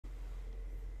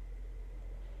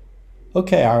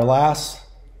Okay, our last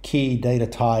key data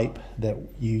type that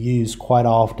you use quite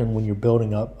often when you're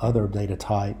building up other data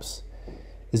types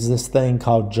is this thing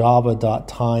called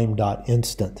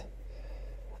java.time.Instant.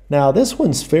 Now this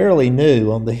one's fairly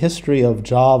new. On the history of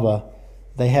Java,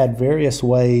 they had various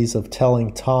ways of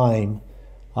telling time,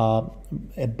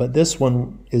 but this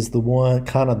one is the one,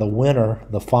 kind of the winner,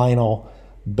 the final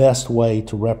best way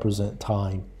to represent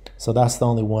time. So that's the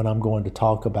only one I'm going to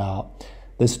talk about.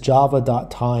 This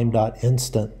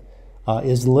java.time.Instant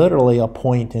is literally a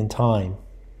point in time.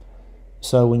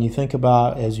 So when you think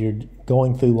about as you're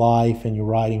going through life and you're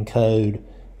writing code,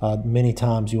 many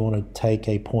times you want to take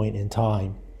a point in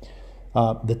time.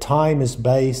 The time is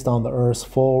based on the Earth's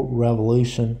full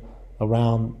revolution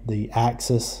around the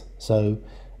axis. So,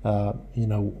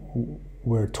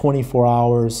 where 24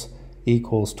 hours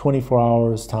equals 24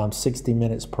 hours times 60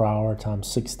 minutes per hour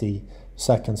times 60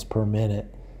 seconds per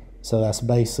minute. So that's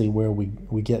basically where we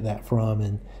get that from.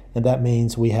 And that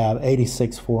means we have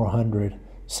 86,400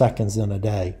 seconds in a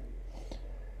day.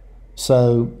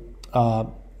 So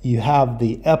you have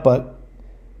the epoch,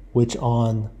 which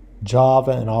on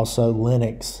Java and also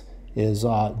Linux is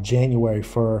January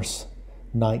 1st,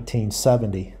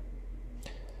 1970.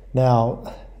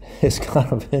 Now, it's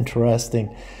kind of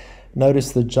interesting.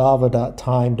 Notice the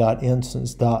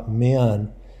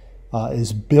java.time.Instance.min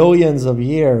is billions of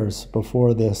years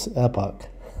before this epoch.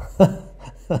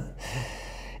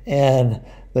 And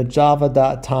the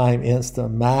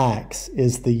java.time.Instant max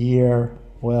is the year,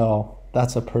 well,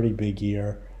 that's a pretty big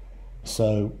year.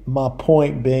 So my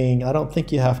point being, I don't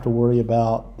think you have to worry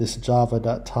about this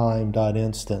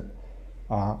java.time.Instant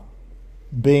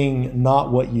being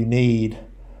not what you need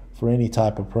for any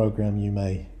type of program you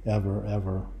may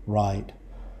ever write.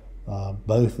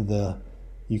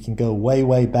 You can go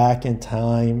way back in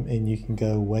time and you can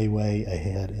go way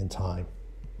ahead in time.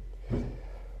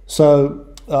 So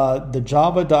the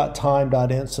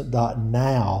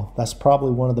java.time.Instant.now, that's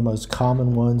probably one of the most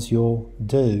common ones you'll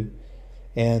do.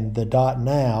 And the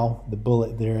 .now, the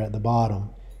bullet there at the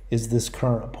bottom, is this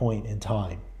current point in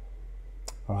time.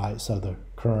 All right, so the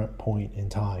current point in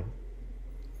time.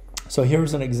 So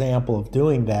here's an example of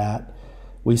doing that.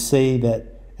 We see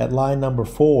that at line number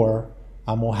 4,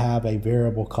 I'm going to have a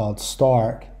variable called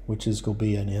start, which is going to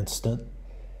be an instant.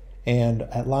 And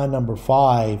at line number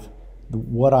 5,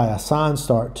 what I assign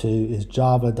start to is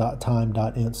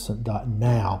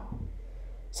java.time.Instant.now.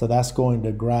 So that's going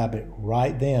to grab it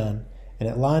right then. And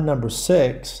at line number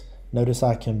 6, notice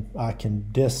I can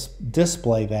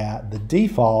display that. The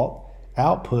default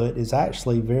output is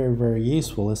actually very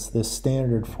useful. It's this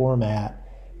standard format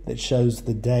that shows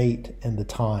the date and the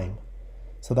time.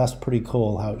 So that's pretty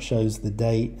cool how it shows the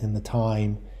date and the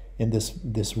time in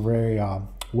this very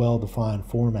well-defined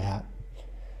format.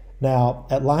 Now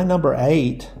at line number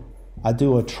 8, I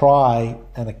do a try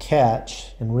and a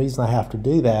catch, and the reason I have to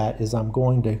do that is I'm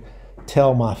going to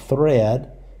tell my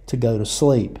thread to go to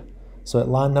sleep. So at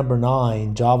line number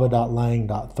 9,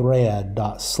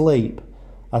 java.lang.thread.sleep,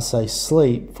 I say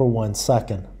sleep for 1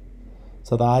 second.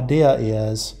 So the idea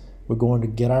is we're going to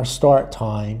get our start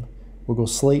time, we're going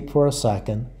to sleep for a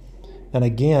second, and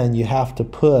again you have to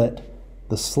put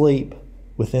the sleep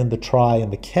within the try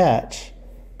and the catch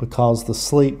because the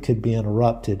sleep could be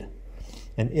interrupted.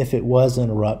 And if it was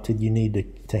interrupted, you need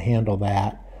to handle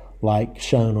that like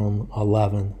shown on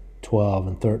 11, 12,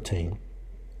 and 13.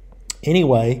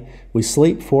 Anyway, we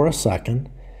sleep for a second,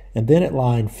 and then at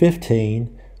line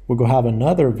 15, we're going to have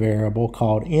another variable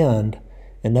called end,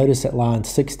 and notice at line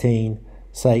 16,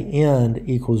 say end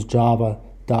equals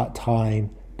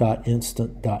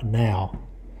java.time.Instant.now.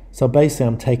 So basically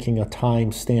I'm taking a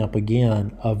timestamp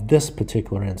again of this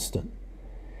particular instant.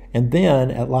 And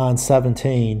then at line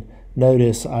 17,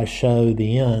 notice I show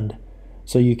the end.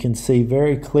 So you can see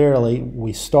very clearly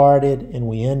we started and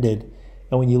we ended.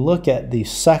 And when you look at the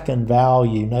second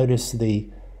value, notice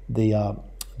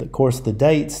of course the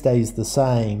date stays the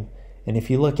same. And if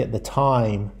you look at the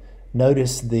time,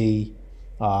 notice the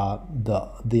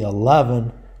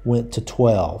 11 went to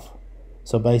 12.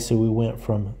 So basically we went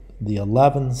from the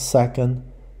 11 second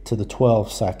to the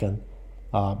 12 second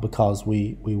because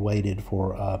we waited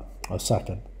for a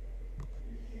second.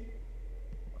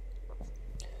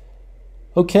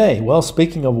 Okay, well,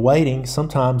 speaking of waiting,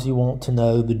 sometimes you want to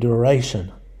know the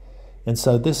duration. And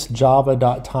so this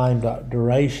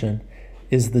java.time.Duration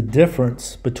is the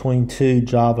difference between two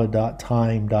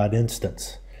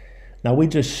java.time.Instants. Now we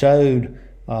just showed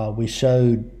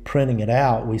printing it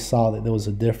out, we saw that there was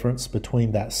a difference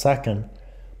between that second.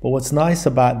 But what's nice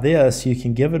about this, you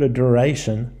can give it a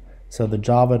duration, so the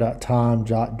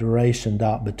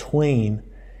java.time.Duration.between,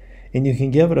 and you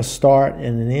can give it a start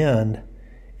and an end,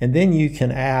 and then you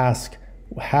can ask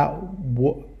how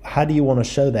do you want to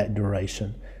show that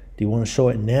duration? Do you want to show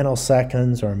it in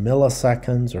nanoseconds or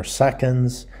milliseconds or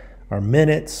seconds or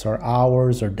minutes or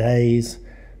hours or days?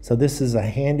 So this is a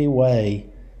handy way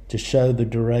to show the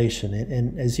duration.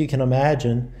 And as you can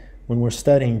imagine, when we're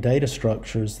studying data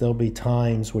structures, there'll be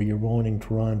times where you're wanting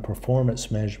to run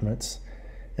performance measurements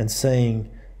and seeing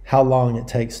how long it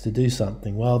takes to do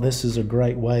something. Well, this is a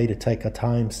great way to take a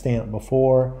timestamp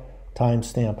before,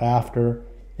 timestamp after,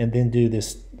 and then do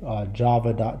this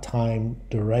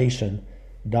java.time.Duration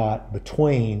dot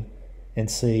between and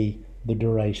see the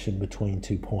duration between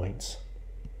 2 points.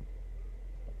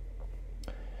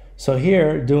 So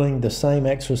here, doing the same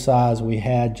exercise we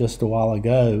had just a while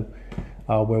ago,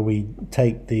 where we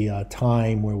take the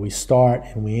time where we start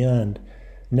and we end,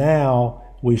 now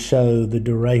we show the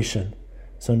duration.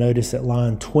 So notice at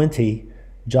line 20,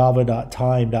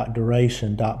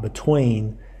 java.time.Duration dot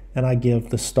between, and I give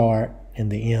the start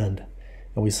and the end.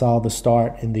 And we saw the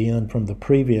start and the end from the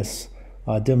previous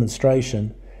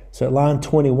demonstration. So at line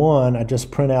 21, I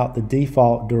just print out the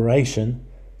default duration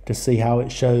to see how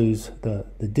it shows the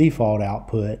default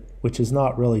output, which is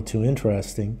not really too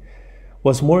interesting.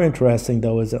 What's more interesting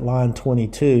though is at line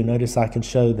 22, notice I can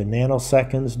show the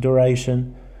nanoseconds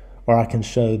duration, or I can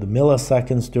show the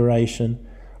milliseconds duration,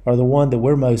 or the one that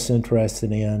we're most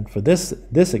interested in for this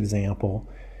example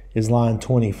is line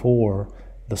 24,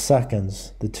 the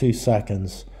seconds, the 2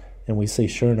 seconds, and we see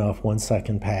sure enough 1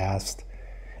 second passed.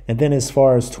 And then as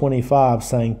far as 25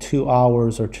 saying 2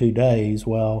 hours or 2 days,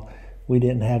 well, we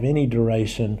didn't have any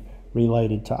duration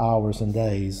related to hours and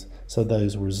days, so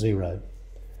those were 0.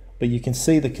 But you can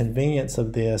see the convenience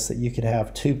of this, that you could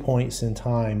have 2 points in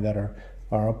time that are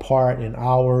apart in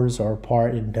hours or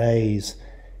apart in days,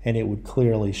 and it would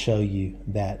clearly show you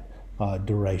that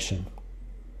duration.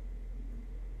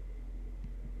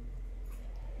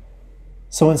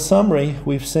 So in summary,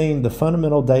 we've seen the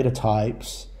fundamental data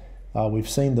types. We've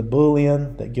seen the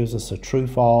Boolean that gives us a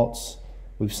true/false.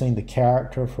 We've seen the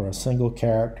character for a single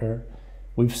character.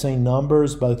 We've seen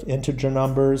numbers, both integer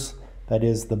numbers, that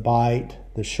is the byte,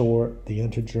 the short, the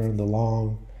integer, and the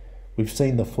long. We've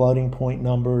seen the floating point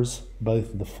numbers,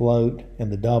 both the float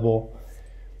and the double.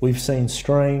 We've seen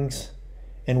strings,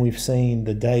 and we've seen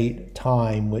the date,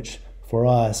 time, which for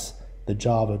us, the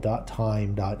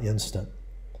java.time.Instant.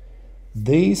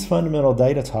 These fundamental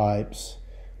data types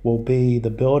will be the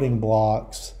building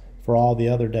blocks for all the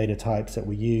other data types that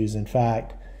we use. In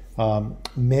fact,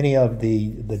 many of the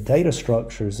data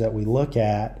structures that we look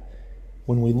at,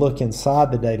 when we look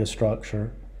inside the data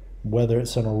structure, whether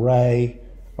it's an array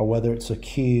or whether it's a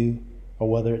queue or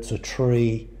whether it's a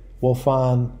tree, we'll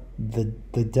find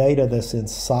the data that's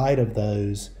inside of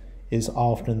those is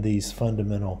often these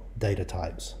fundamental data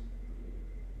types.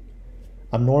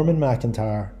 I'm Norman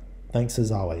McIntyre. Thanks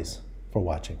as always for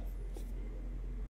watching.